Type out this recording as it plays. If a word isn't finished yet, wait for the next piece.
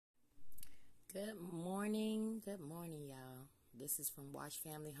Good morning, y'all. This is from Wash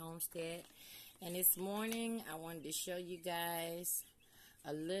Family Homestead, and this morning I wanted to show you guys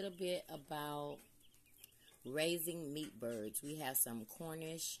a little bit about raising meat birds. We have some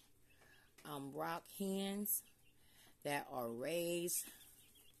Cornish rock hens that are raised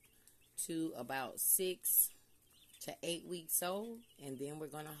to about 6 to 8 weeks old, and then we're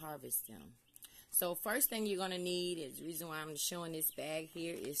going to harvest them. So first thing you're going to need is, the reason why I'm showing this bag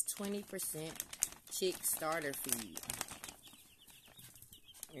here, is 20% chick starter feed.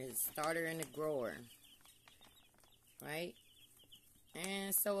 It's starter and a grower, right?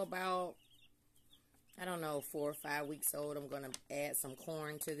 And so about, I don't know, 4 or 5 weeks old, I'm going to add some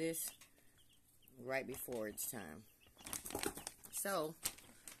corn to this right before it's time. So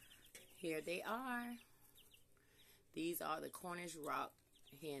here they are. These are the Cornish rock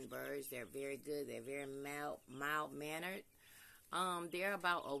hen birds. They're very good. They're very mild-mannered. They're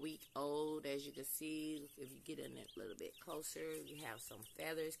about a week old, as you can see. If you get in it a little bit closer, you have some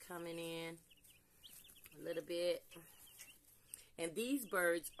feathers coming in a little bit. And these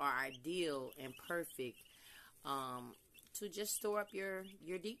birds are ideal and perfect to just store up your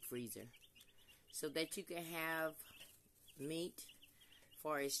deep freezer, so that you can have meat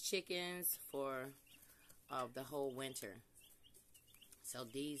for its chickens for the whole winter. So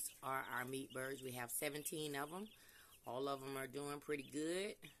these are our meat birds. We have 17 of them. All of them are doing pretty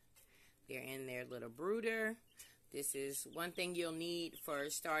good. They're in their little brooder. This is one thing you'll need for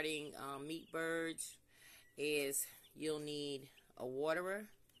starting meat birds, is you'll need a waterer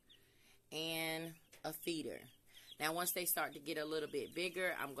and a feeder. Now once they start to get a little bit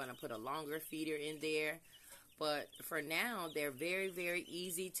bigger, I'm going to put a longer feeder in there. But for now, they're very, very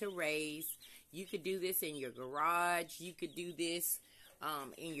easy to raise. You could do this in your garage. You could do this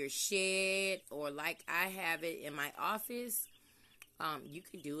in your shed, or like I have it in my office. You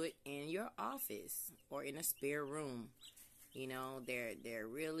can do it in your office or in a spare room. You know, they're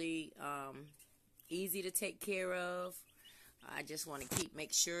really easy to take care of. I just want to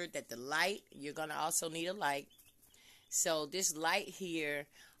make sure that the light, you're going to also need a light. So this light here,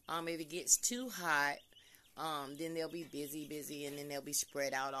 if it gets too hot, then they'll be busy, and then they'll be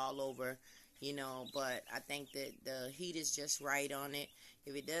spread out all over, you know. But I think that the heat is just right on it.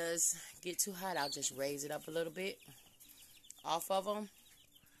 If it does get too hot, I'll just raise it up a little bit off of them.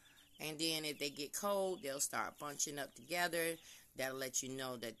 And then if they get cold, they'll start bunching up together. That'll let you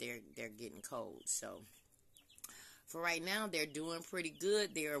know that they're getting cold. So for right now, they're doing pretty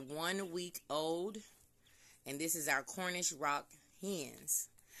good. They're 1 week old, and this is our Cornish rock hens.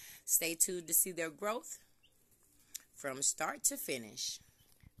 Stay tuned to see their growth from start to finish.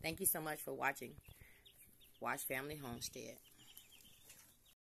 Thank you so much for watching Wash Family Homestead.